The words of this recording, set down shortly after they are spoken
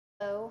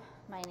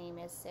My name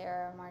is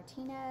Sarah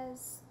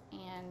Martinez,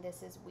 and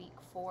this is week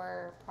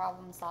 4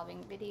 problem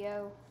solving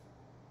video.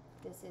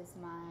 This is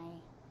my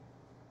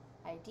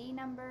ID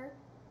number.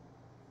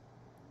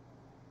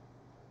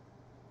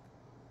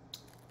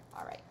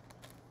 All right,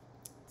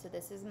 so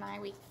this is my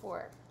week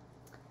 4.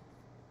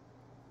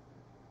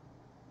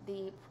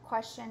 The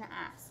question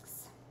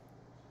asks,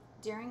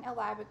 during a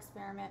lab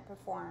experiment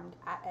performed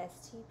at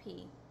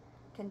STP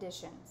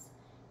conditions,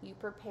 you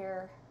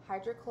prepare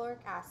hydrochloric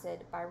acid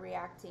by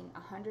reacting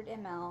 100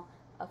 ml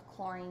of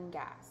chlorine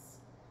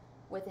gas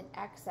with an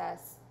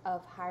excess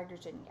of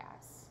hydrogen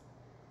gas.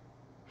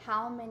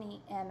 How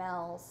many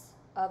mLs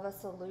of a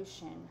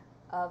solution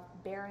of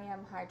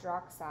barium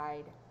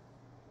hydroxide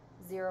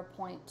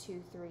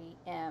 0.23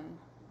 m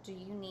do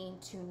you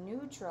need to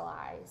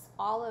neutralize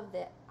all of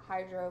the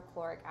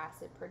hydrochloric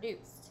acid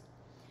produced?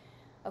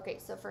 Okay,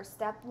 so for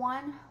step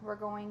 1, we're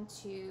going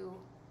to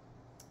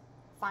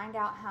find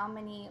out how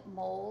many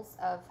moles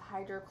of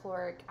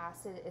hydrochloric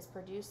acid is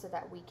produced so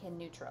that we can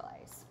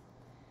neutralize.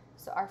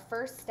 So our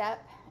first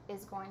step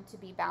is going to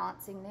be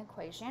balancing the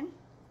equation.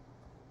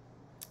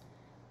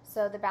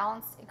 So the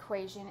balanced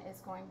equation is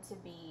going to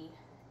be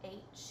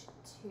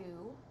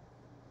H2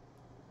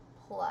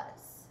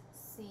 plus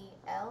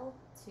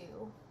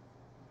Cl2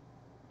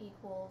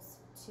 equals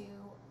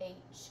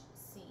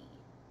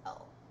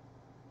 2HCl.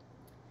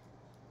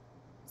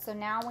 So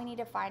now we need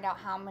to find out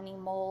how many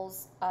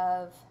moles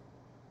of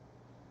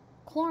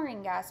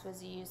chlorine gas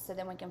was used, so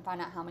then we can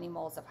find out how many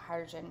moles of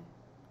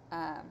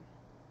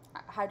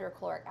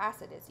hydrochloric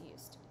acid is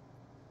used,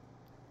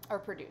 or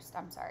produced,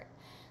 I'm sorry.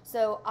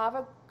 So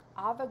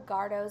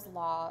Avogadro's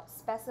law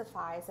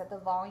specifies that the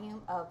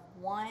volume of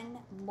 1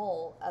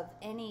 mole of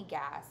any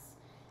gas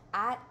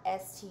at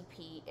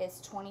STP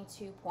is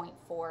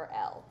 22.4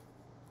 L.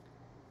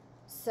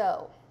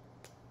 So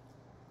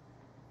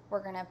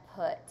we're going to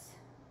put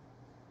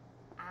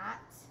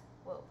at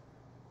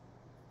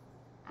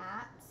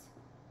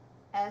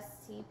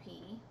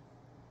STP,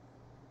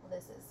 well,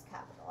 this is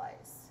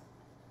capitalized,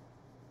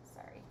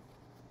 sorry,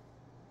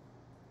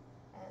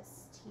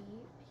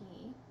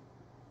 STP,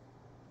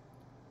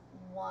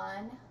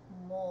 1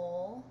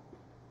 mole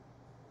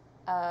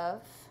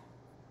of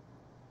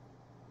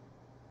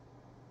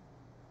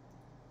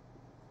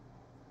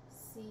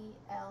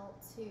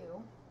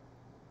Cl2,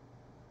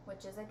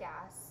 which is a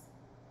gas,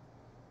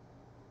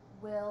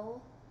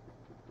 will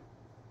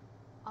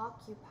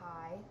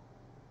occupy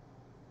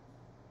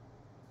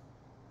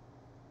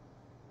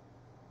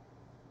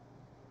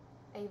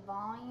a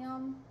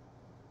volume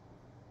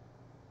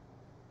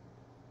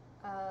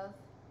of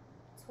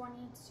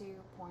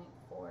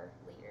 22.4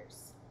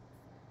 liters.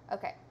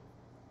 Okay,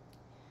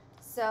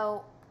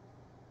 so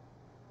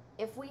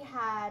if we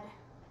had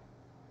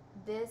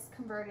this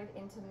converted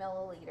into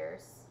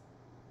milliliters,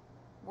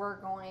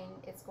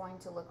 it's going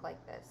to look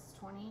like this: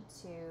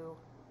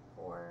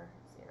 22,400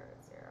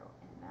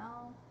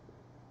 ml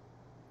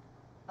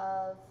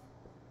of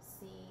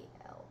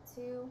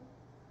Cl2,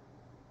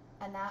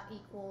 and that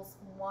equals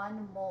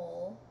 1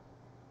 mole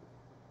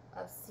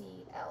of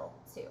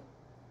Cl2.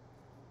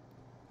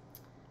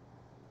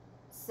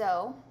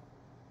 So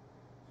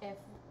if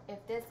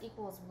this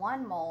equals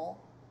 1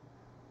 mole,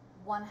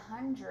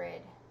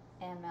 100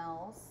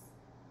 mLs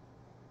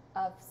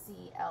of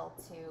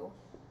Cl2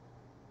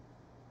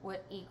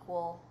 would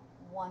equal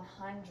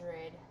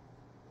 100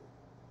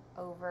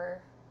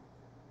 over,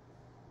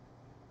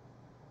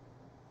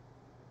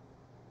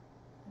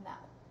 no,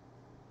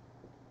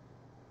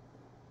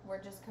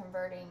 we're just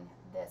converting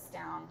this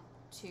down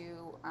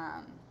to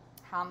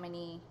how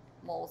many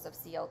moles of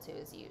Cl2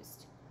 is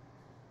used.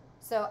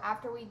 So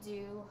after we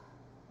do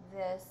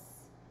this,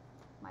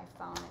 my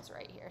phone is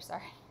right here,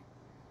 sorry.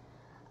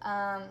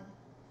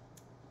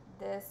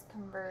 This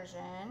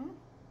conversion,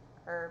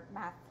 or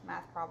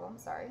math problem,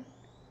 sorry.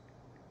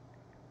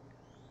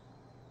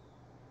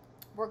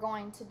 We're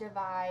going to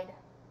divide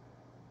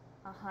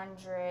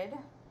 100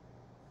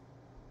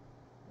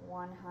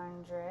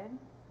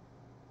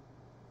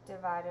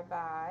 divided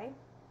by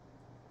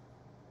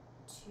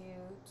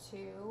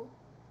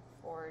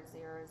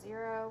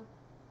 22400,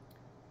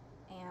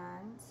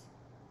 and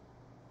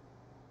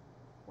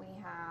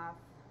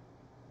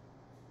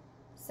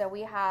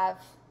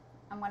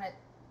I'm going to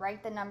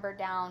write the number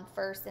down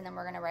first, and then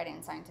we're going to write it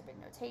in scientific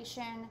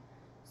notation.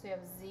 So we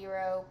have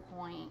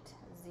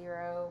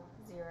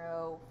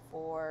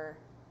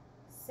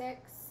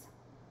 0.0046,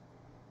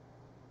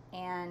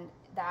 and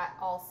that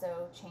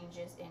also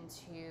changes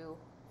into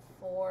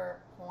 4.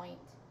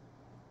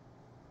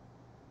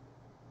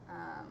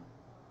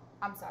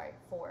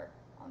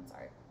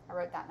 I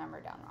wrote that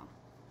number down wrong.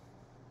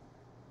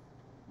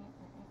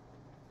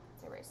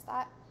 Let's erase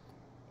that.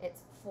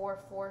 It's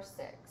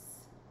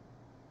 446,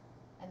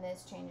 and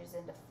this changes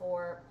into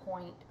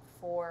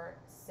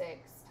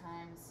 4.46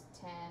 times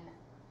 10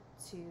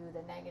 to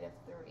the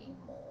 -3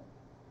 mole.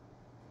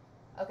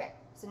 Okay,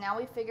 so now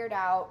we figured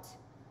out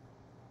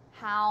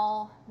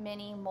how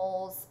many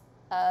moles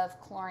of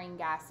chlorine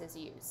gas is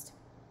used.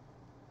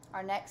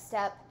 Our next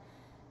step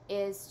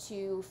is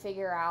to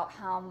figure out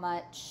how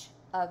much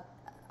of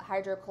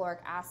hydrochloric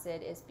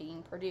acid is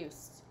being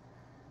produced.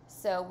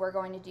 So we're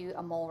going to do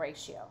a mole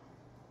ratio.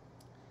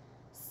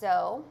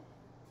 So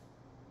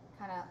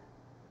kind of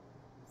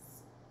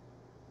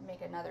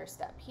make another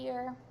step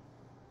here.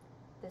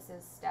 This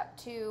is step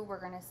 2. We're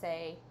going to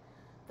say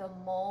the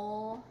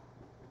mole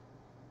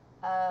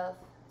of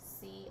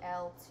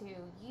Cl2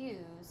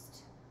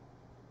 used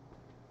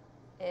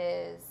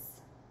is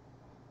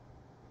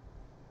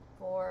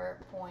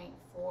 4.46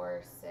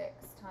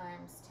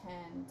 times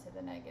 10 to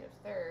the negative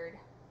third.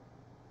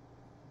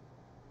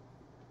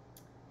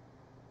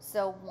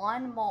 So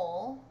 1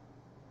 mole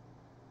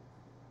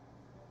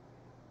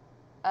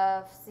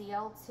of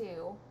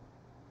Cl2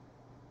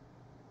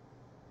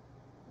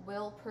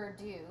 will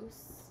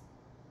produce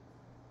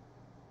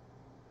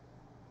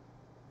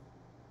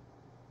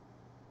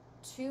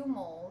 2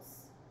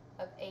 moles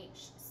of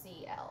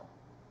HCl.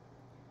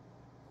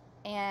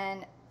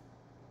 And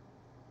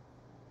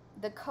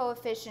the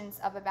coefficients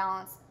of a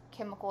balanced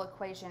chemical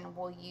equation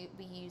will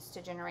be used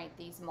to generate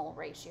these mole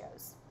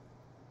ratios.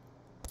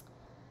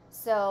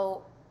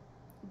 So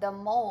the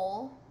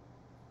mole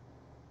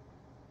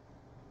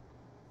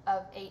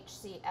of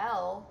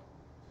HCl,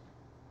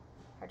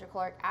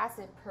 hydrochloric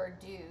acid,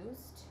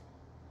 produced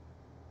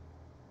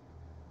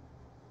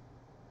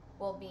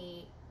will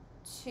be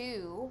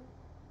 2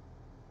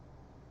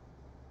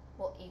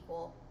 will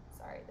equal,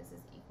 this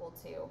is equal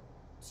to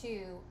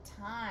 2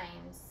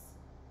 times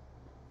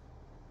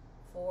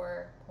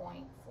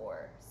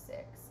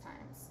 4.46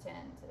 times 10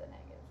 to the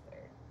negative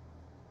third.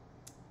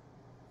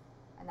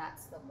 And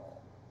that's the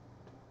mole.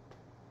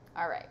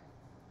 All right.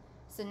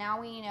 So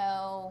now we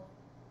know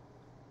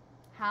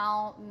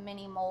how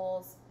many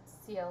moles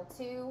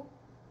Cl2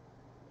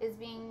 is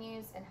being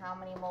used and how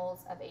many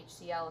moles of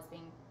HCl is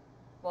being,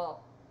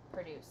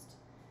 produced.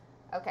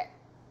 Okay,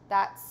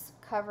 that's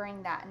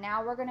covering that.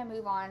 Now we're going to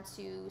move on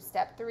to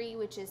step 3,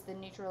 which is the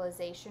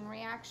neutralization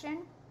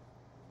reaction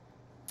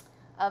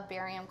of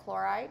barium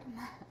chloride.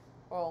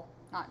 Well,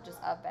 not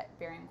just of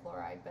barium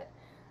chloride, but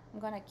I'm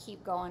going to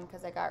keep going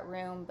because I got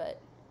room,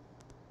 but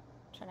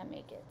I'm trying to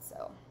make it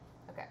so.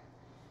 Okay,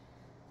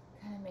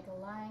 kind of make a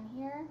line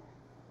here.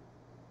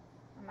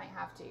 I might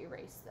have to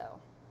erase though.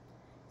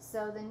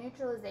 So the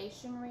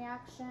neutralization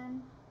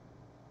reaction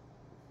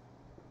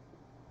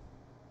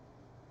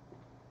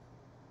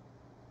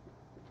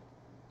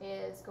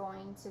is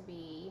going to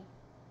be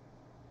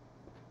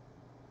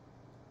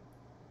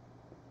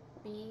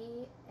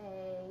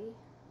BaOH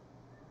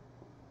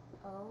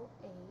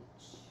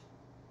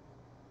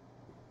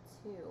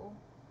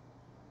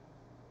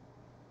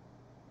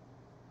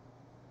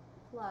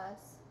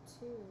plus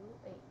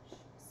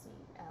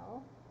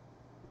 2HCl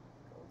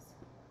goes.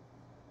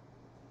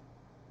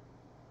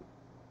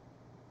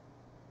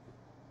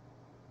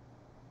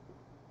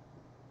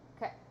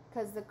 Okay,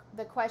 because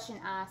the question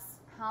asks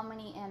how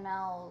many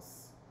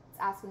mLs, it's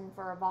asking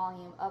for a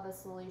volume of a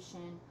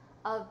solution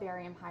of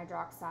barium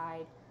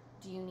hydroxide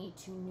do you need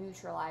to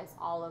neutralize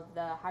all of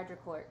the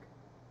hydrochloric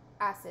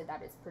acid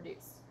that is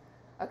produced.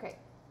 Okay,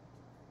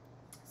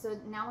 so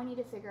now we need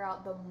to figure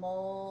out the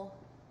mole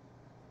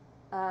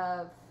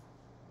of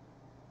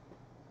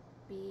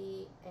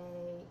BaOH2.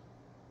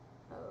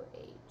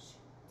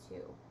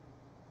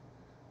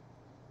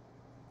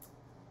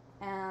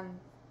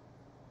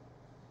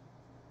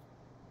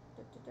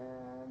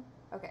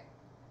 Okay,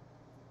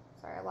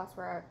 sorry, I lost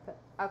where I put.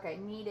 Okay,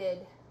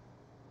 needed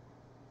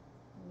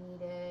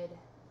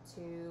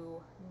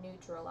to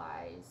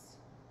neutralize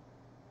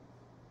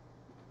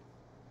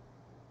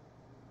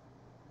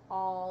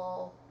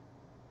all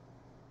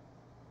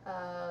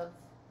of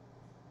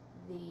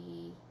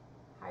the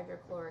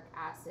hydrochloric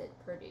acid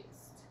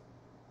produced.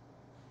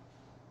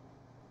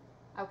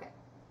 Okay,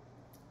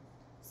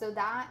 so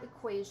that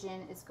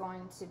equation is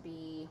going to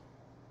be,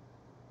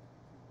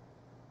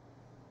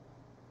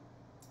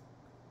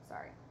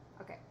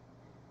 okay,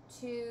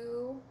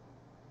 2,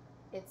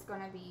 it's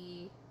going to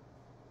be,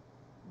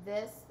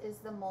 this is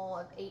the mole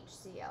of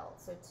HCl,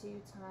 so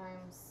 2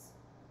 times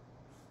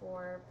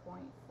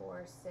 4.46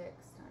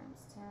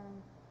 times 10,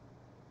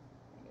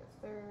 negative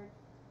third.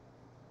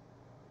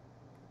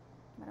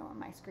 I don't want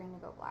my screen to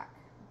go black.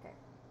 Okay,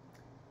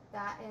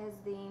 that is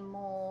the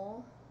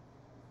mole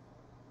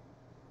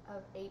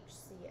of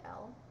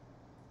HCl.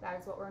 That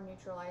is what we're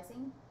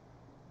neutralizing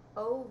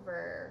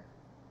over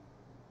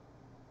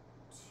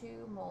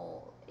 2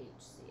 mole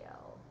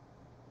HCl.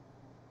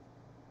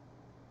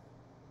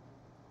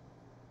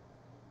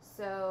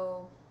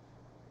 So,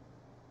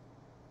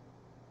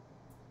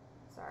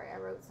 sorry, I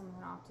wrote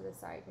something off to the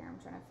side here. I'm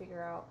trying to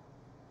figure out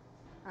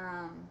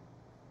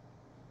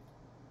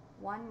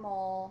 1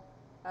 mole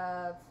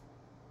of,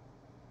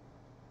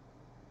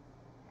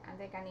 I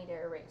think I need to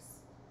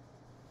erase,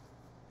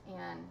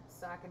 and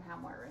so I can have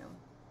more room.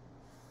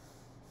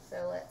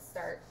 So let's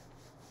start.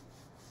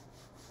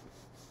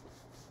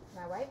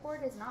 My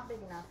whiteboard is not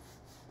big enough.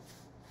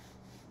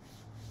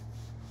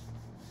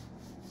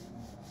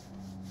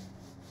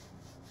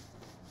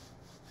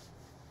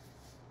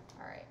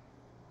 All right,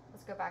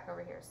 let's go back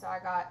over here. So I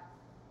got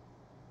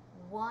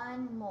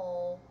 1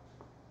 mole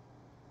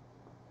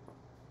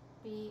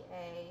BaOH2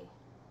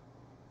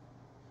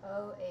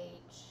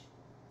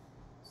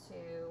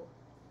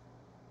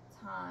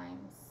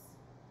 times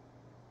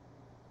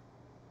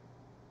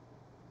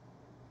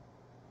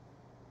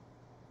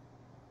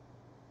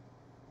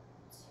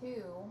 2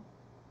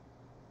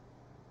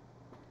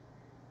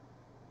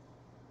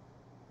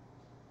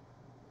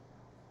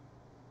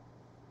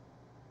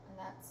 and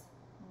that's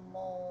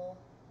mole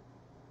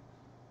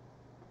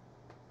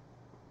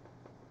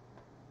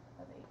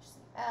of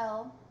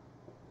HCl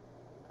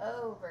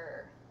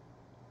over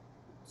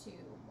 2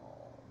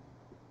 mole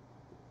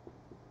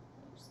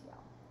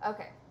HCl.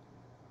 Okay.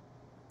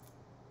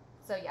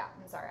 So yeah,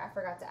 I'm sorry, I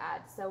forgot to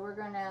add. So we're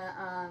going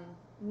to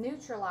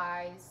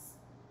neutralize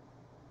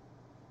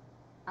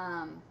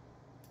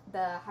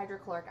the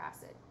hydrochloric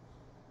acid.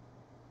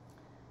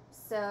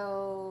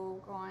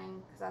 So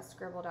going, because I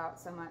scribbled out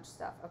so much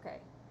stuff.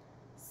 Okay.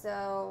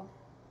 So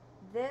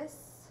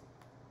this,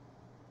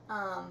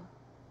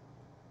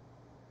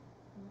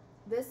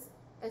 this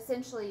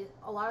essentially,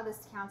 a lot of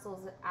this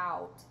cancels it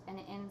out, and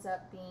it ends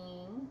up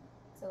being,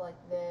 so like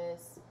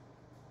this,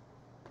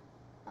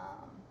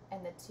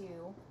 and the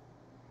 2.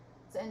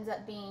 So it ends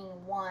up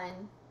being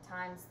 1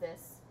 times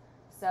this.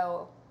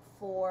 So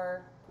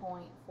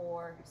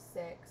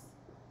 4.46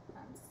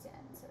 times 10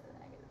 to the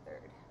negative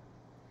third.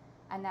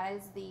 And that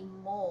is the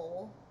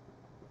mole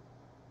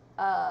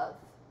of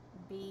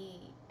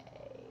Ba.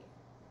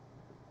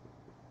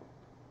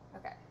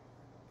 Okay.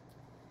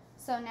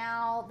 So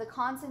now the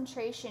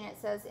concentration, it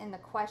says in the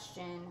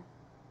question,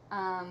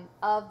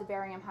 of the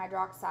barium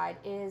hydroxide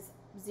is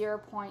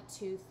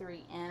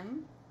 0.23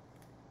 m.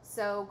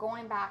 So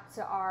going back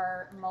to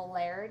our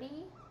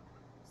molarity,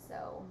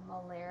 so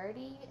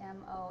molarity,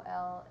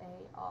 M-O-L-A-R-I-T-Y,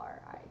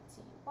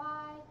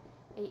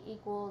 it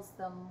equals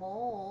the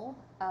mole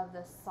of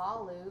the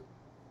solute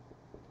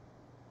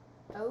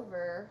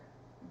over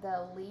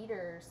the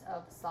liters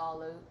of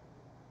solute.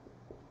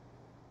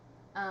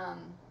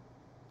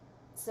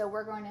 So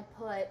we're going to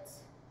put,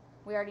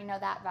 we already know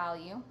that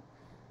value,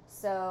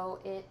 so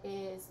it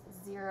is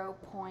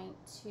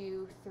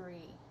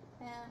 0.23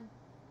 m,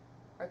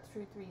 or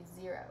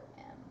 230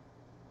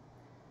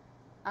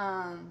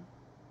 m.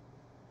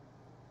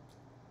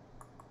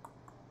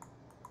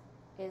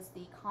 Is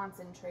the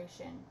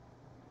concentration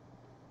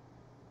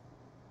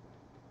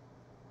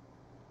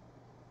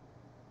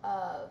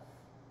of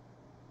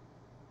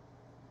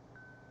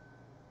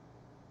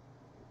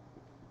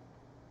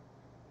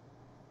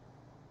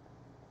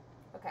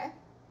okay,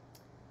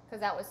 because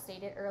that was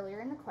stated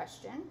earlier in the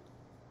question.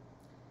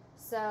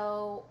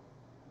 So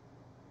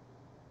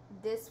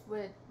this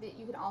would,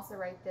 you can also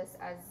write this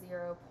as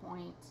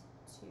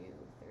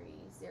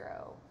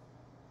 0.230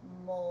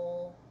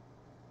 mole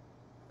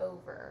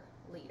over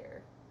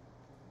liter.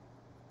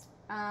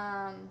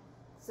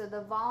 So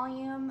the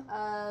volume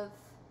of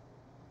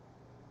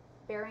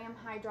barium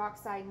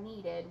hydroxide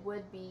needed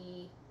would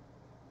be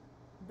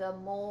the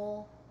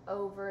mole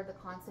over the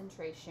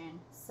concentration.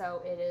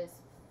 So it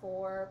is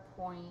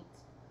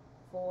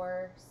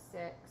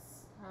 4.46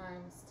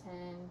 times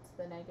 10 to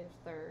the negative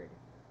third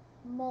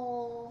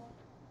mole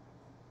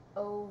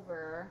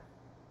over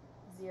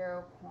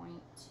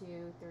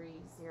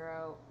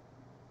 0.230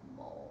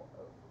 mole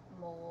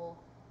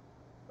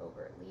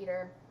over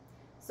liter.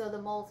 So the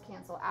moles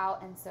cancel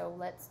out, and so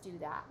let's do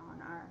that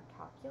on our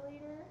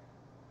calculator.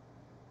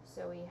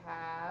 So we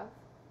have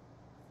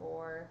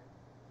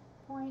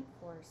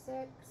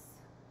 4.46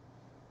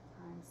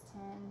 times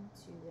 10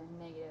 to the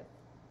negative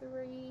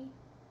 3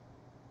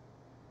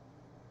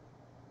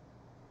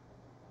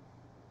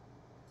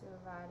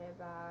 divided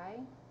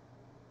by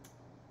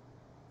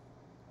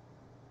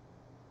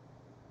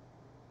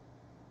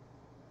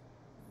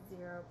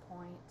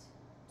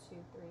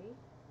 0.230.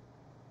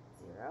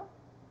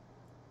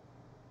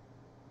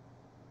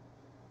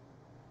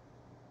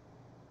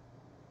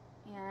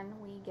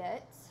 And we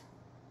get,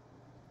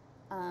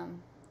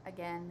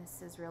 again,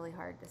 this is really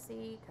hard to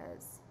see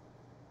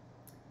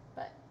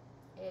but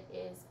it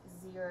is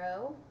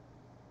 0,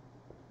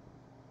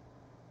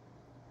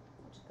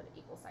 we'll just put an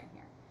equal sign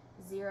here,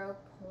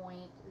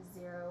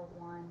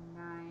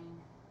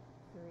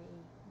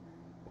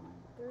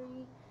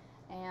 0.0193913,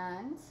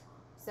 and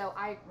so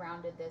I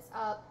rounded this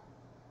up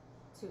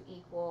to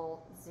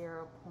equal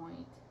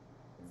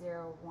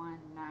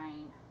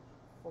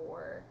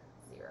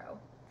 0.01940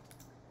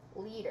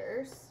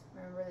 liters.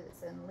 Remember that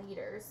it's in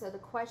liters. So the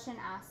question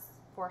asks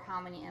for how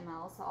many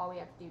mLs. So all we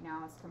have to do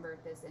now is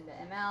convert this into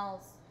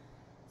mLs.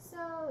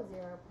 So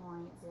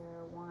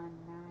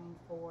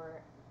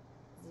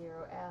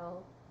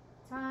 0.01940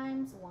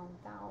 times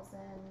 1,000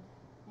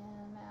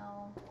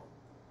 ml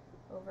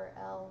over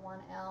L,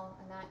 1L,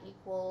 and that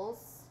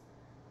equals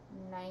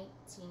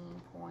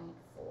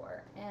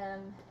 19.4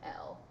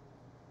 ml.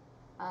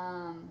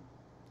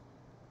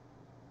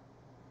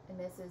 And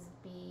this is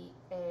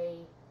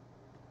BaOH2.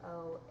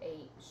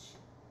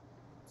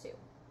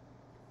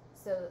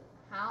 So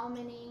how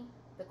many,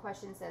 the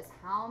question says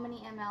how many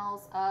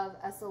mLs of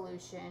a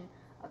solution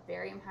of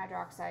barium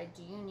hydroxide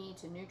do you need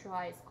to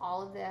neutralize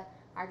all of the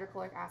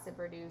hydrochloric acid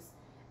produced?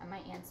 And my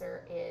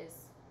answer is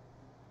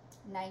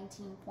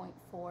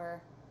 19.4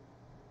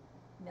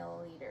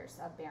 milliliters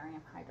of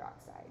barium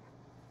hydroxide.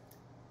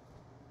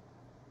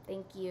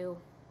 Thank you.